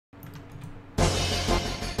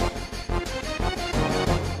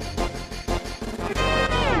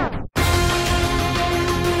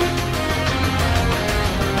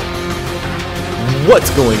What's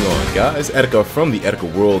going on, guys? Etika from the Etika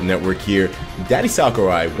World Network here. Daddy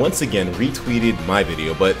Sakurai once again retweeted my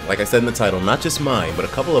video, but like I said in the title, not just mine, but a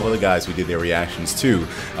couple of other guys who did their reactions too.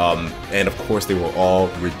 And of course they were all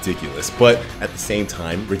ridiculous, but at the same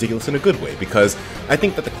time, ridiculous in a good way, because I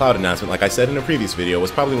think that the Cloud announcement, like I said in a previous video,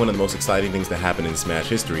 was probably one of the most exciting things to happen in Smash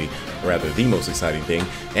history, or rather the most exciting thing,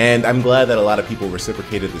 and I'm glad that a lot of people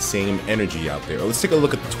reciprocated the same energy out there. Let's take a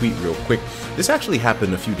look at the tweet real quick. This actually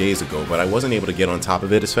happened a few days ago, but I wasn't able to get on top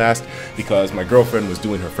of it as fast because my girlfriend was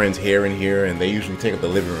doing her friend's hair in here, and they usually take up the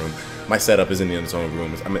living room. My setup isn't in its own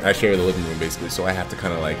room. I mean, I share the living room basically, so I have to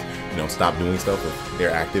kind of like, you know, stop doing stuff if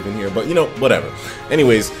they're active in here, but you know, whatever.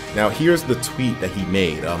 Anyways, now here's the tweet that he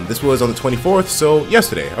made. This was on the 24th, so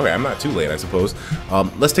yesterday. Okay, I'm not too late, I suppose.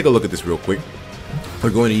 Let's take a look at this real quick.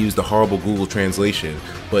 We're going to use the horrible Google translation,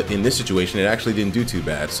 but in this situation, it actually didn't do too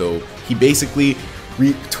bad. So he basically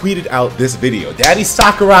retweeted out this video. Daddy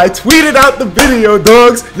Sakurai tweeted out the video,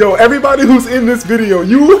 dogs. Yo, everybody who's in this video,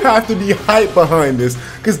 you have to be hyped behind this,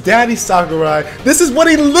 because Daddy Sakurai, this is what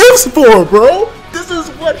he lives for, bro. This is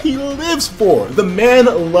what he lives for. The man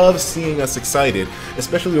loves seeing us excited,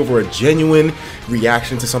 especially over a genuine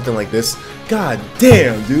reaction to something like this. God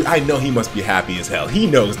damn, dude, I know he must be happy as hell. He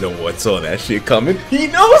knows no one saw that shit coming. He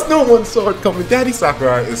knows no one saw it coming. Daddy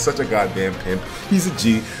Sakurai is such a goddamn pimp. He's a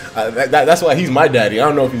G. That's why he's my daddy. I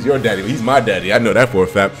don't know if he's your daddy, but he's my daddy. I know that for a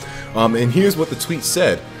fact. And here's what the tweet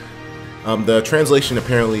said. The translation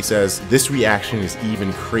apparently says, "This reaction is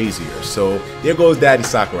even crazier." So there goes Daddy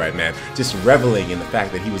Sakurai, man, just reveling in the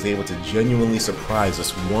fact that he was able to genuinely surprise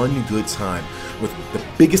us one good time with the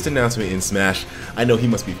biggest announcement in Smash. I know he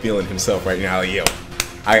must be feeling himself right now, like, yo,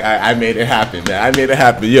 I made it happen, man. I made it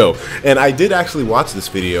happen, yo. And I did actually watch this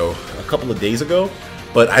video a couple of days ago,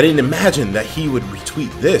 but I didn't imagine that he would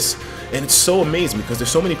retweet this. And it's so amazing because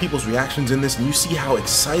there's so many people's reactions in this, and you see how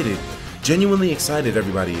excited, genuinely excited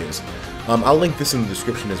everybody is. I'll link this in the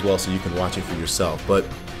description as well so you can watch it for yourself, but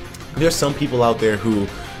there's some people out there who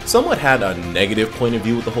somewhat had a negative point of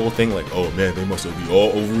view with the whole thing, like, oh man, they must be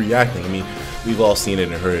all overreacting. I mean, we've all seen it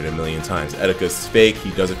and heard it a million times. Etika's fake,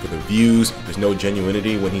 he does it for the views, there's no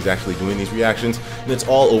genuinity when he's actually doing these reactions, and it's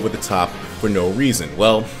all over the top for no reason.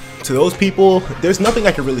 Well, to those people, there's nothing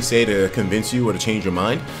I can really say to convince you or to change your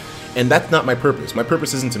mind. And that's not my purpose. My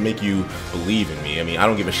purpose isn't to make you believe in me. I mean, I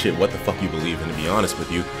don't give a shit what the fuck you believe in, to be honest with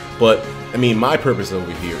you. But, I mean, my purpose over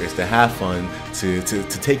here is to have fun, to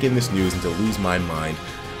take in this news and to lose my mind,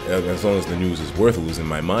 as long as the news is worth losing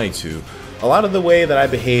my mind to. A lot of the way that I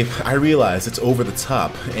behave, I realize it's over the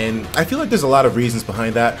top, and I feel like there's a lot of reasons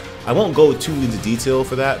behind that. I won't go too into detail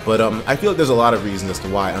for that, but I feel like there's a lot of reasons as to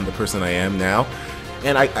why I'm the person I am now.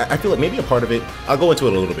 And I feel like maybe a part of it, I'll go into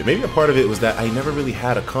it a little bit, maybe a part of it was that I never really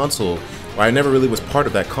had a console, or I never really was part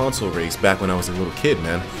of that console race back when I was a little kid,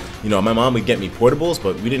 man. You know, my mom would get me portables,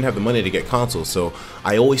 but we didn't have the money to get consoles, so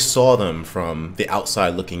I always saw them from the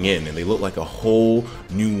outside looking in, and they looked like a whole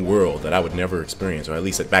new world that I would never experience, or at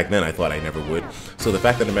least back then I thought I never would. So the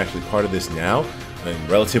fact that I'm actually part of this now, and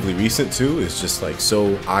relatively recent too, is just like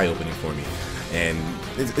so eye-opening for me. And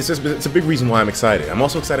it's a big reason why I'm excited. I'm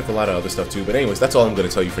also excited for a lot of other stuff too, but anyways, that's all I'm going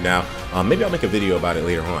to tell you for now. Maybe I'll make a video about it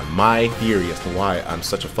later on, my theory as to why I'm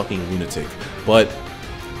such a fucking lunatic. But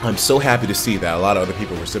I'm so happy to see that a lot of other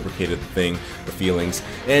people reciprocated the feelings.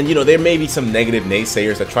 And you know, there may be some negative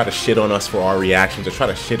naysayers that try to shit on us for our reactions, or try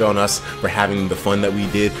to shit on us for having the fun that we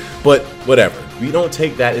did, but whatever. We don't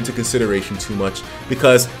take that into consideration too much,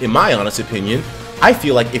 because in my honest opinion, I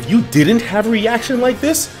feel like if you didn't have a reaction like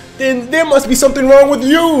this, then there must be something wrong with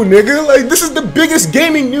you, nigga. Like, this is the biggest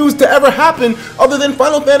gaming news to ever happen other than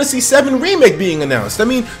Final Fantasy VII Remake being announced. I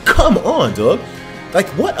mean, come on, dog. Like,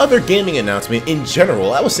 what other gaming announcement in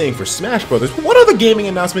general, I was saying for Smash Brothers, what other gaming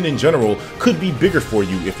announcement in general could be bigger for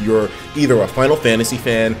you if you're either a Final Fantasy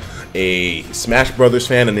fan, a Smash Brothers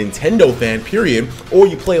fan, a Nintendo fan, period, or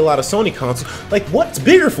you play a lot of Sony consoles? Like, what's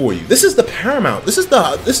bigger for you? This is the paramount. This is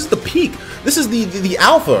the peak. This is the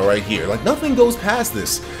alpha right here. Like, nothing goes past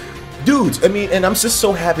this. Dudes, I mean, and I'm just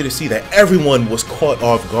so happy to see that everyone was caught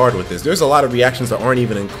off guard with this. There's a lot of reactions that aren't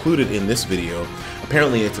even included in this video.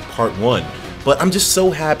 Apparently it's a part 1. But I'm just so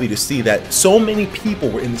happy to see that so many people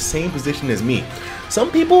were in the same position as me. Some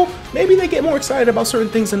people, maybe they get more excited about certain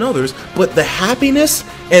things than others, but the happiness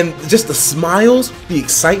and just the smiles, the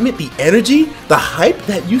excitement, the energy, the hype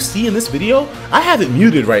that you see in this video, I have it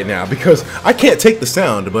muted right now because I can't take the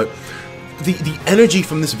sound, but the energy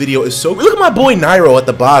from this video is so... Look at my boy Nairo at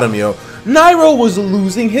the bottom, yo. Nairo was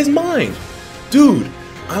losing his mind. Dude,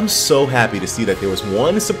 I'm so happy to see that there was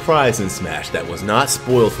one surprise in Smash that was not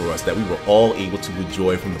spoiled for us, that we were all able to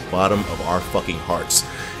enjoy from the bottom of our fucking hearts.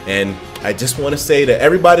 And I just want to say to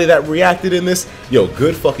everybody that reacted in this, yo,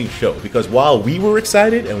 good fucking show. Because while we were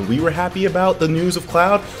excited and we were happy about the news of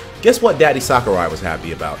Cloud, guess what Daddy Sakurai was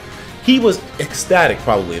happy about? He was ecstatic,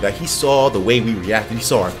 probably, that he saw the way we reacted. He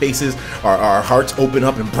saw our faces, our hearts open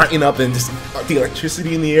up and brighten up, and just the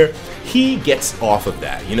electricity in the air. He gets off of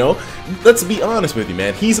that, you know? Let's be honest with you,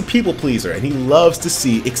 man. He's a people pleaser, and he loves to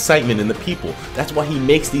see excitement in the people. That's why he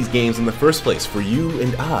makes these games in the first place, for you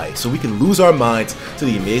and I, so we can lose our minds to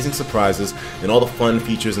the amazing surprises and all the fun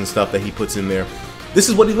features and stuff that he puts in there. This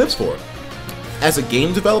is what he lives for. As a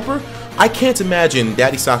game developer, I can't imagine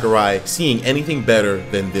Daddy Sakurai seeing anything better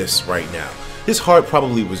than this right now. His heart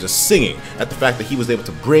probably was just singing at the fact that he was able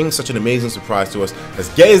to bring such an amazing surprise to us. As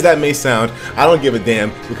gay as that may sound, I don't give a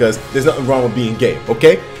damn, because there's nothing wrong with being gay,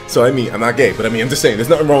 okay? So I mean, I'm not gay, but I mean, I'm just saying, there's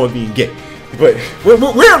nothing wrong with being gay. But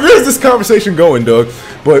where is this conversation going, dog?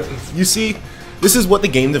 But you see, this is what the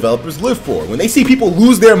game developers live for. When they see people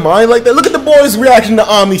lose their mind like that, look at the boy's reaction to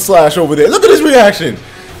Omni Slash over there. Look at his reaction.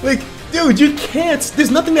 Like, dude, you can't,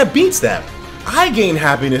 there's nothing that beats that. I gain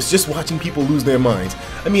happiness just watching people lose their minds.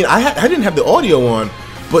 I mean, I didn't have the audio on,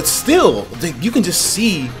 but still, you can just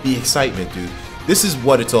see the excitement, dude. This is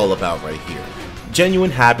what it's all about right here.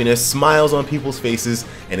 Genuine happiness, smiles on people's faces,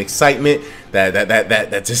 and excitement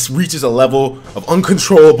that just reaches a level of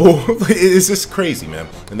uncontrollable. It's just crazy, man.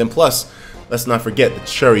 And then plus, let's not forget the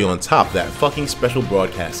cherry on top, that fucking special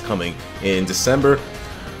broadcast coming in December.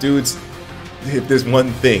 Dudes, if there's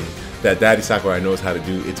one thing that Daddy Sakurai knows how to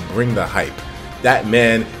do, it's bring the hype. That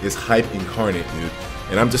man is hype incarnate, dude.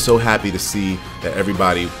 And I'm just so happy to see that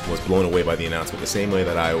everybody was blown away by the announcement the same way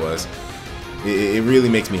that I was. It really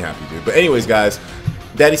makes me happy, dude. But anyways, guys,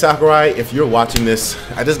 Daddy Sakurai, if you're watching this,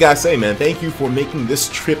 I just gotta say, man, thank you for making this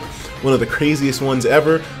trip one of the craziest ones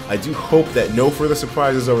ever. I do hope that no further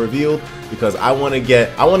surprises are revealed, because I want to get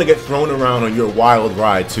thrown around on your wild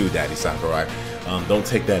ride too, Daddy Sakurai. Don't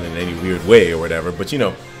take that in any weird way or whatever, but you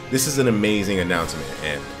know, this is an amazing announcement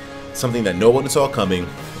and something that no one saw coming,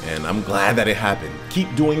 and I'm glad that it happened.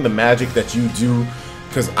 Keep doing the magic that you do,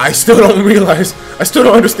 because I still don't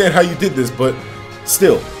understand how you did this, but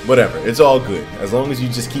still, whatever, it's all good. As long as you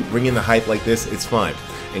just keep bringing the hype like this, it's fine.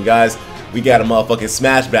 And guys, we got a motherfucking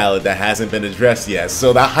Smash ballot that hasn't been addressed yet,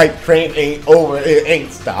 so the hype train ain't over, it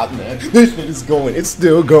ain't stopped, man. This shit is going, it's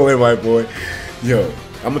still going, my boy. Yo,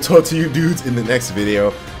 I'm gonna talk to you dudes in the next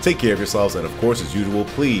video. Take care of yourselves, and of course, as usual,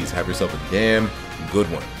 please have yourself a damn good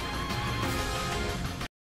one.